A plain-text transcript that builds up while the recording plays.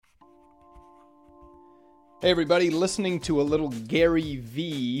Hey everybody, listening to a little Gary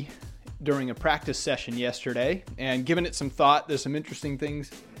V during a practice session yesterday and giving it some thought. There's some interesting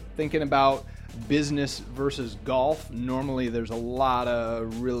things thinking about business versus golf. Normally there's a lot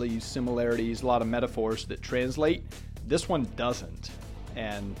of really similarities, a lot of metaphors that translate. This one doesn't,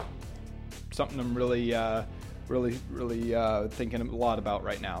 and something I'm really thinking a lot about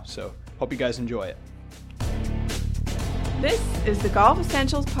right now. So hope you guys enjoy it. This is the Golf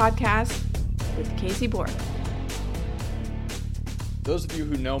Essentials Podcast with Casey Borg. Those of you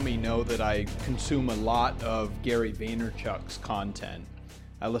who know me know that I consume a lot of Gary Vaynerchuk's content.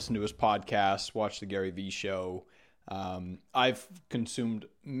 I listen to his podcasts, watch the Gary V show. I've consumed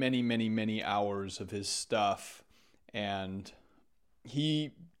many hours of his stuff, and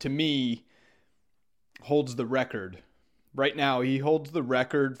he, to me, holds the record. Right now, he holds the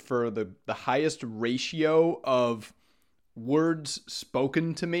record for the highest ratio of words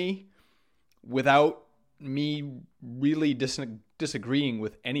spoken to me without me really disagreeing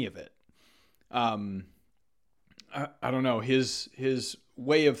with any of it. I don't know, his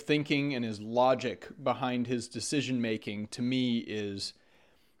way of thinking and his logic behind his decision making to me is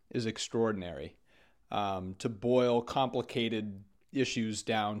extraordinary. To boil complicated issues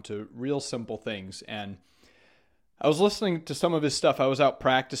down to real simple things. And I was listening to some of his stuff. I was out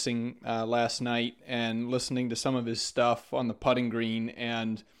practicing last night and listening to some of his stuff on the putting green,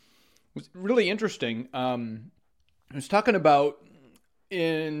 and it was really interesting. He was talking about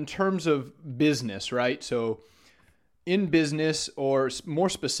in terms of business, right? So in business, or more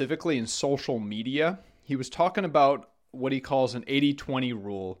specifically in social media, he was talking about what he calls an 80-20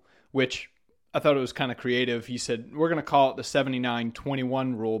 rule, which I thought it was kind of creative. He said, we're going to call it the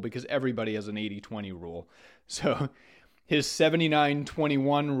 79-21 rule because everybody has an 80-20 rule. So his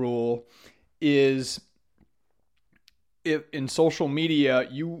 79-21 rule is, if in social media,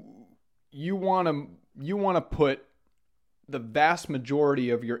 you want to put the vast majority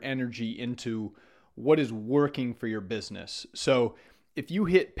of your energy into what is working for your business. So if you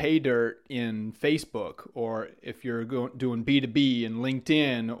hit pay dirt in Facebook, or if you're doing B2B in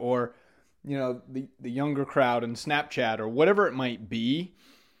LinkedIn, or the younger crowd in Snapchat, or whatever it might be,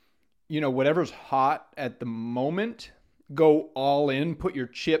 whatever's hot at the moment, go all in, put your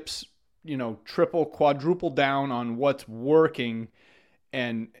chips, triple, quadruple down on what's working,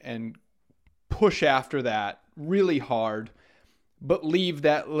 and push after that really hard, but leave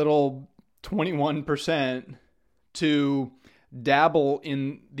that little 21% to dabble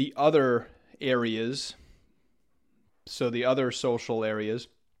in the other areas, so the other social areas,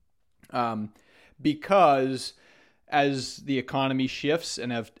 because as the economy shifts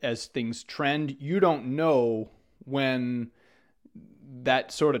and as things trend, you don't know when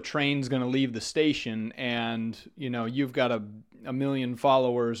that sort of train's going to leave the station, and you've got a million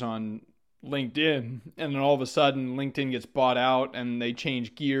followers on LinkedIn, and then all of a sudden LinkedIn gets bought out and they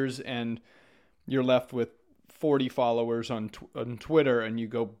change gears, and you're left with 40 followers on Twitter, and you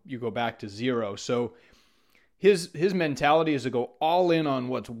go back to zero. So his mentality is to go all in on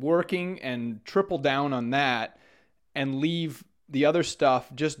what's working and triple down on that, and leave the other stuff,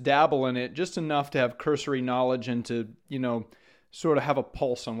 just dabble in it just enough to have cursory knowledge and to sort of have a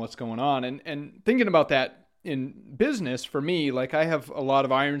pulse on what's going on. And thinking about that in business, for me, like, I have a lot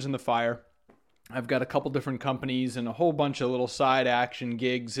of irons in the fire. I've got a couple different companies and a whole bunch of little side action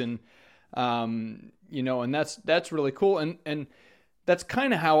gigs, and and that's really cool. And that's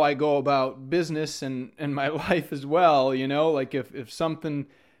kind of how I go about business and my life as well. Like if something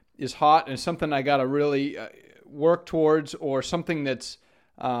is hot and something I got to really work towards, or something that's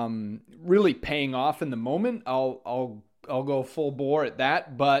really paying off in the moment, I'll go full bore at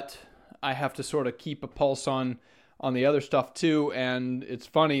that. But I have to sort of keep a pulse on the other stuff too. And it's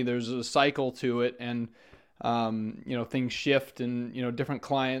funny, there's a cycle to it, and things shift, and different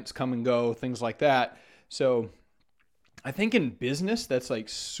clients come and go, things like that. So I think in business, that's like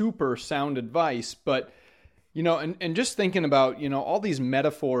super sound advice. But and just thinking about all these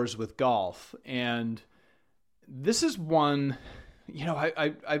metaphors with golf, and this is one,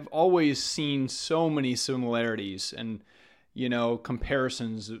 I've always seen so many similarities and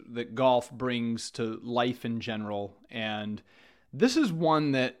comparisons that golf brings to life in general. And this is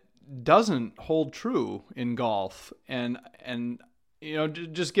one that doesn't hold true in golf. And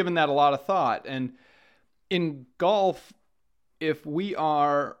just giving that a lot of thought. And in golf, if we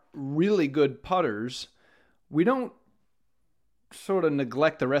are really good putters, we don't sort of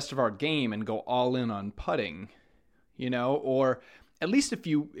neglect the rest of our game and go all in on putting, or at least if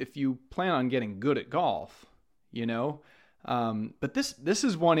you plan on getting good at golf, but this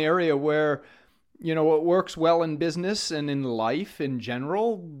is one area where, what works well in business and in life in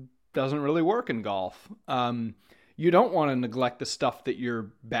general doesn't really work in golf. You don't want to neglect the stuff that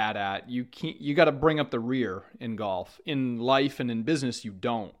you're bad at. You got to bring up the rear in golf. In life and in business, you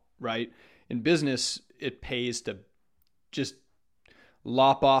don't, right? In business, it pays to just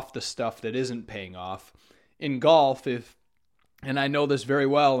lop off the stuff that isn't paying off. In golf, and I know this very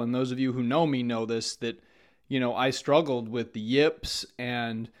well, and those of you who know me know this, that, I struggled with the yips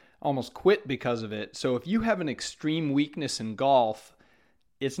and almost quit because of it. So if you have an extreme weakness in golf,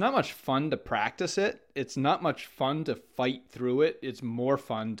 it's not much fun to practice it. It's not much fun to fight through it. It's more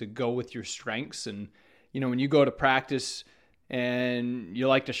fun to go with your strengths. And, when you go to practice and you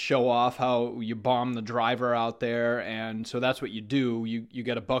like to show off how you bomb the driver out there, and so that's what you do. You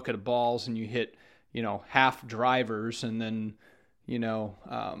get a bucket of balls and you hit, half drivers, and then,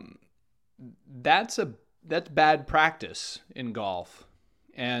 that's bad practice in golf.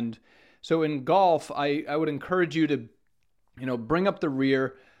 And so in golf, I would encourage you to, bring up the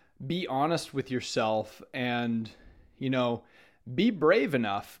rear, be honest with yourself, and, be brave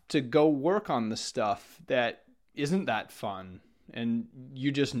enough to go work on the stuff that isn't that fun. And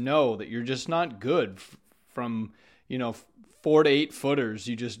you just know that you're just not good from, 4 to 8 footers.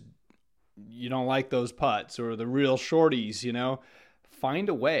 You don't like those putts or the real shorties, Find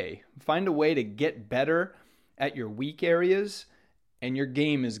a way to get better at your weak areas, and your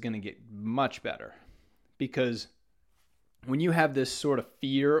game is going to get much better. Because when you have this sort of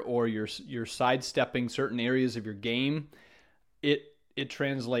fear, or you're sidestepping certain areas of your game, it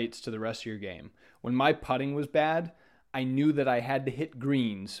translates to the rest of your game. When my putting was bad, I knew that I had to hit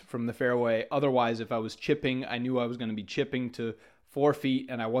greens from the fairway. Otherwise, if I was chipping, I knew I was going to be chipping to 4 feet,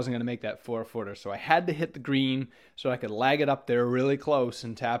 and I wasn't going to make that 4-footer. So I had to hit the green so I could lag it up there really close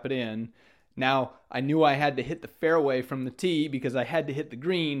and tap it in. Now, I knew I had to hit the fairway from the tee because I had to hit the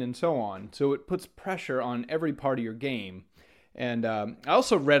green, and so on. So it puts pressure on every part of your game. And I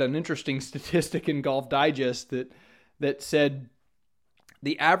also read an interesting statistic in Golf Digest that said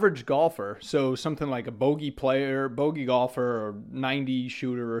the average golfer, so something like a bogey golfer, or 90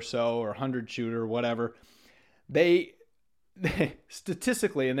 shooter or so, or 100 shooter, whatever, they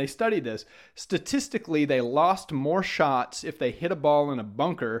statistically, and they studied this, statistically they lost more shots if they hit a ball in a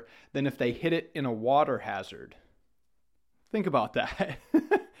bunker than if they hit it in a water hazard. Think about that.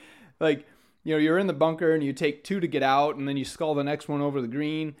 Like, you're in the bunker and you take 2 to get out, and then you skull the next one over the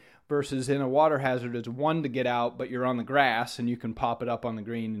green, versus in a water hazard, it's 1 to get out, but you're on the grass and you can pop it up on the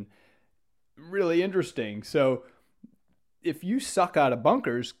green. Really interesting. So if you suck out of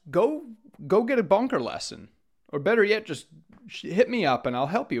bunkers, go get a bunker lesson. Or better yet, just hit me up and I'll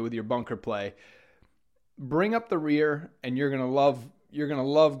help you with your bunker play. Bring up the rear, and you're gonna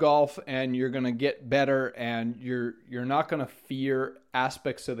love golf, and you're gonna get better, and you're not gonna fear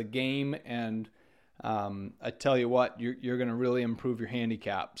aspects of the game. And I tell you what, you're gonna really improve your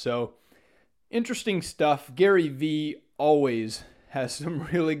handicap. So interesting stuff. Gary V always has some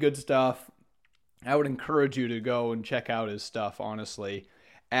really good stuff. I would encourage you to go and check out his stuff, honestly,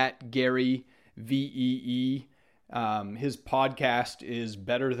 at Gary VEE. His podcast is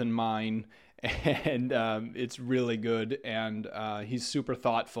better than mine, and it's really good, and he's super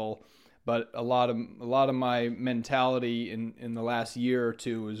thoughtful. But a lot of my mentality in the last year or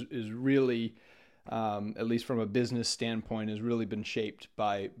two is really, at least from a business standpoint, has really been shaped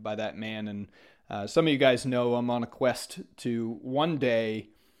by that man. And some of you guys know I'm on a quest to one day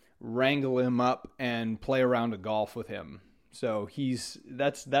wrangle him up and play around a golf with him. So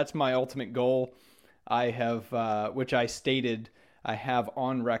that's my ultimate goal. I have, which I stated, I have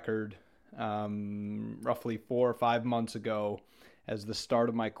on record roughly 4 or 5 months ago as the start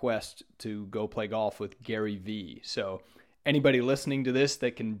of my quest to go play golf with Gary V. So anybody listening to this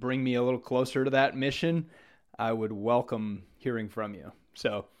that can bring me a little closer to that mission, I would welcome hearing from you.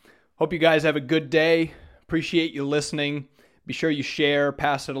 So hope you guys have a good day. Appreciate you listening. Be sure you share,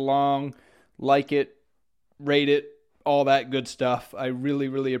 pass it along, like it, rate it, all that good stuff. I really,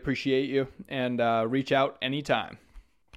 really appreciate you, and reach out anytime.